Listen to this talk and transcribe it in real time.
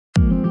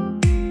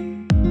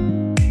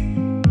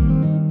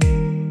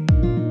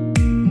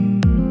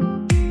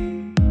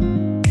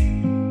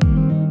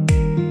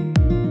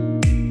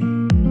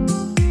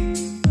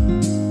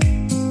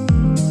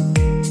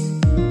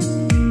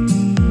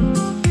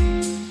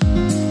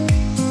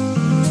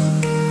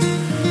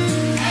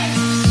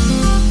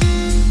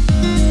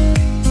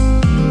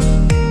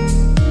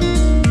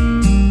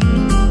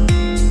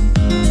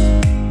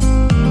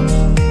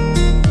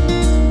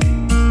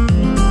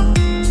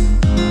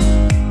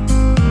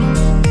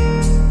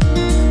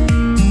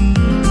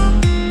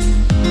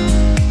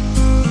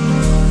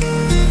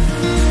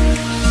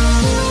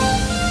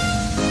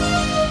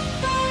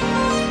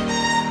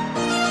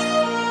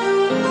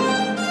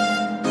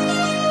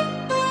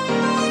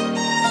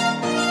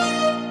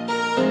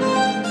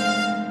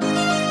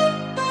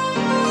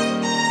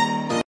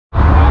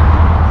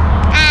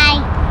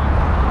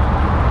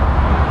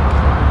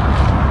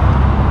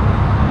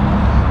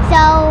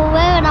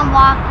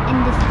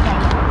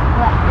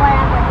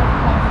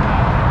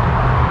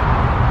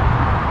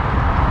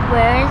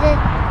it?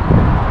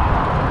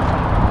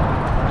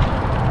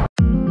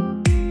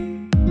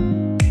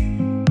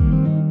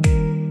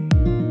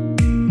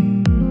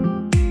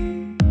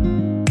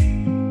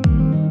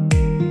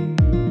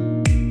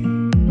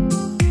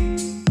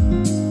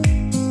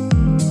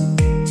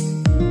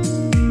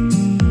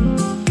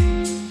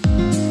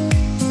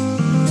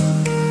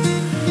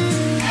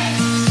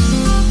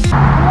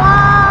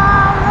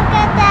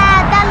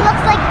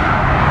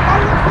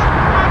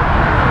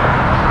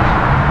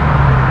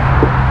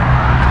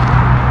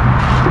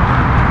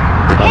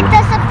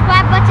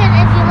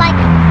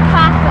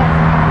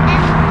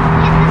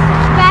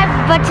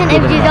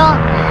 If you don't,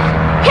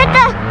 hit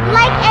the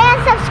like and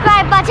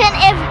subscribe button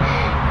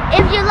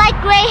if you like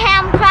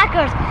Graham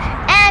crackers,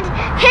 and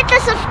hit the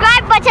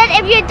subscribe button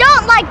if you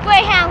don't like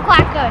Graham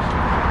crackers.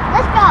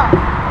 Let's go.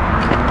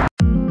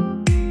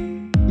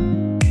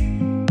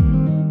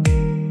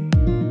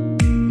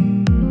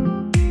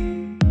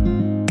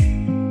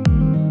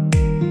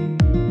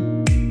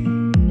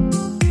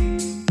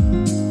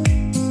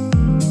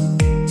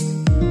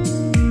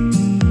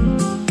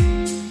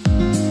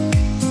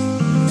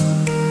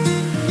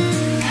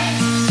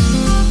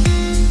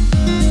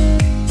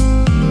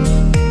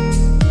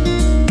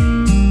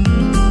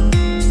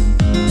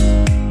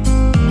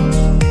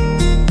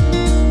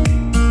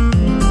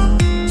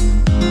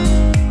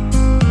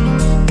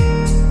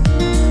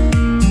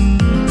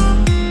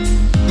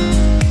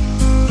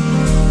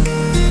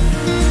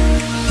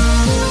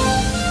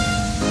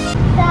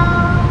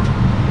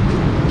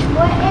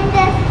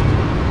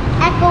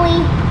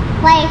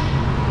 Place,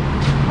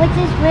 which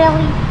is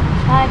really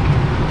dark.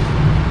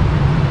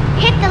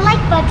 Hit the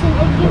like button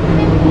if you've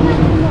been here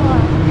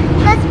before.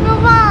 Let's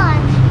move on.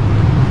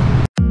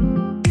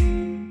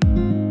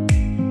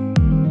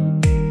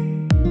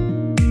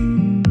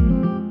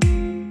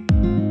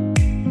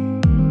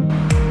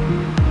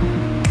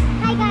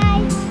 Hi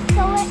guys,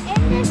 so we're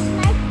in this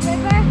nice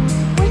river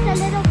with a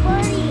little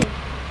birdie.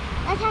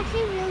 That's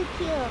actually really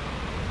cute.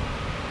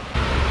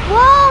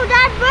 Whoa,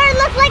 that bird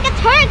looks like a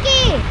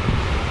turkey!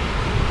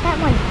 That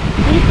one.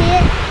 Do you see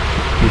it?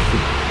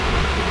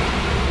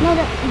 No,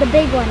 the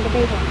big one, the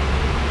big one.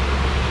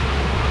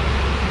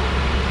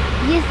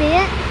 Do you see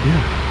it?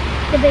 Yeah.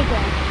 The big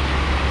one.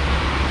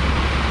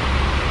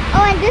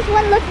 Oh, and this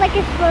one looks like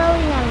it's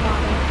floating on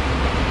water.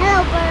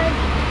 Hello, bird.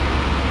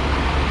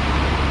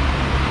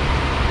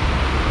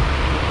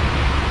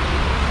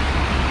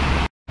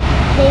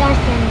 They are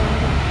standing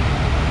on it.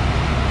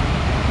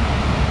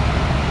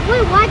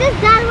 Wait, why does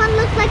that one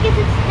look like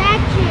it's a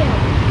statue?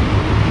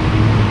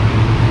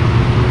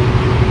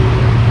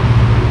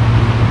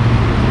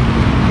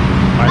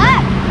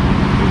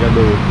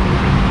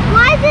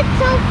 Why is it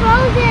so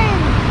frozen?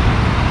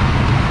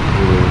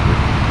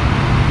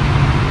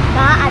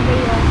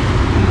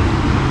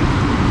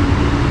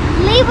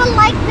 Leave a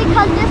like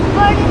because this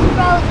bird is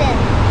frozen.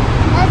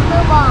 Let's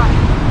move on.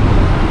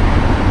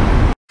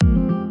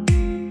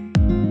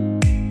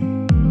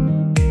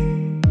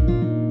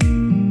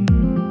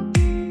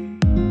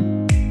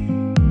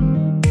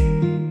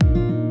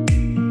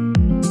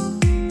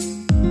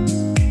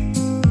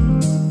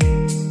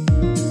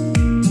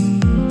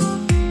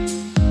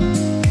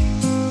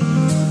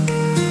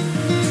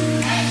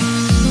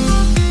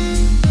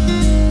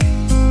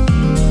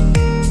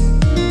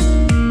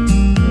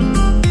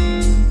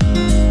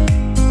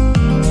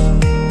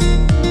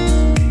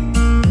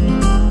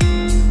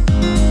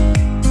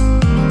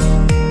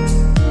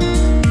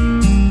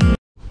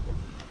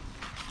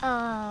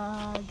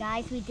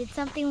 Guys, we did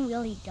something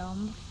really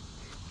dumb.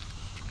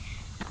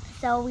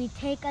 So we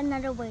take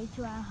another way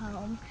to our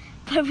home,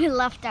 but we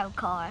left our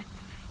car.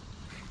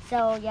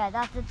 So yeah,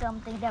 that's the dumb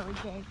thing that we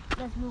did.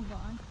 Let's move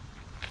on.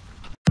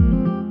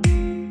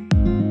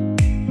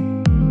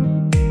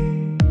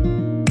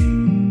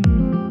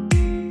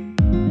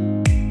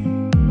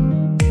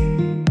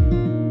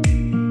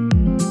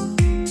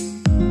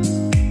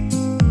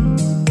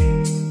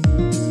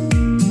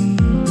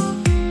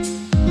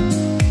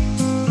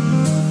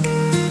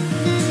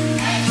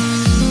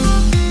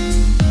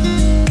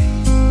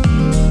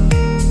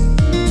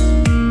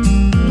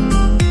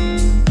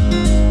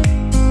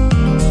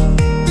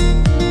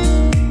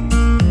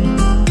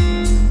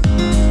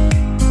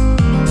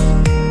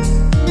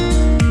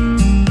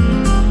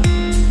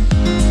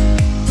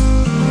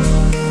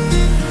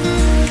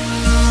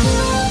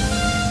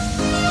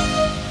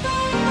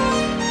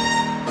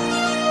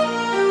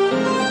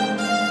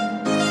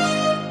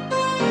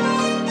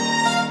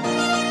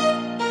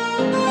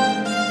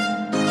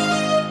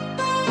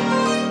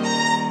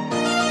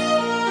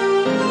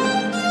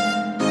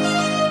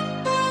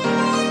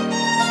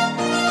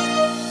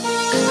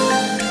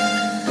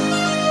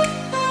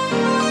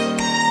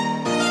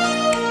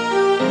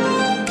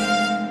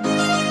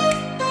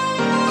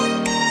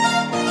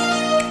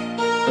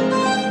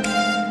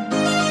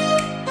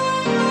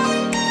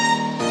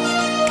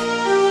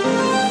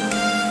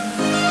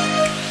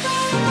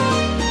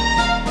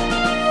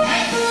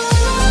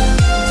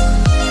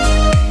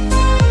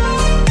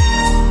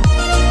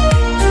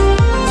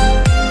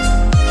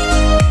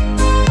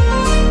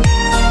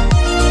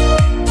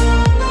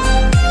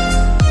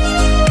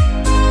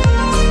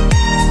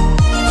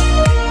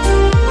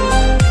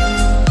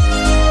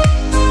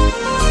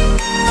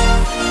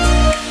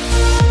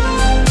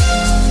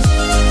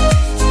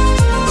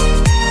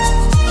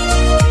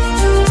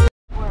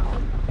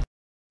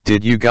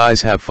 Did you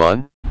guys have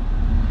fun?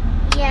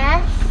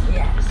 Yes.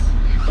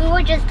 Yes. We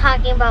were just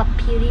talking about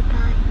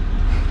PewDiePie.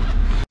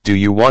 Do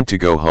you want to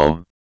go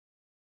home?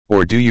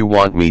 Or do you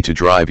want me to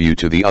drive you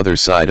to the other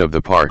side of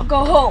the park?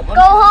 Go home. Go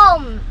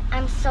home.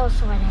 I'm so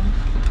sweating.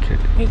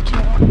 Me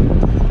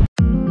too.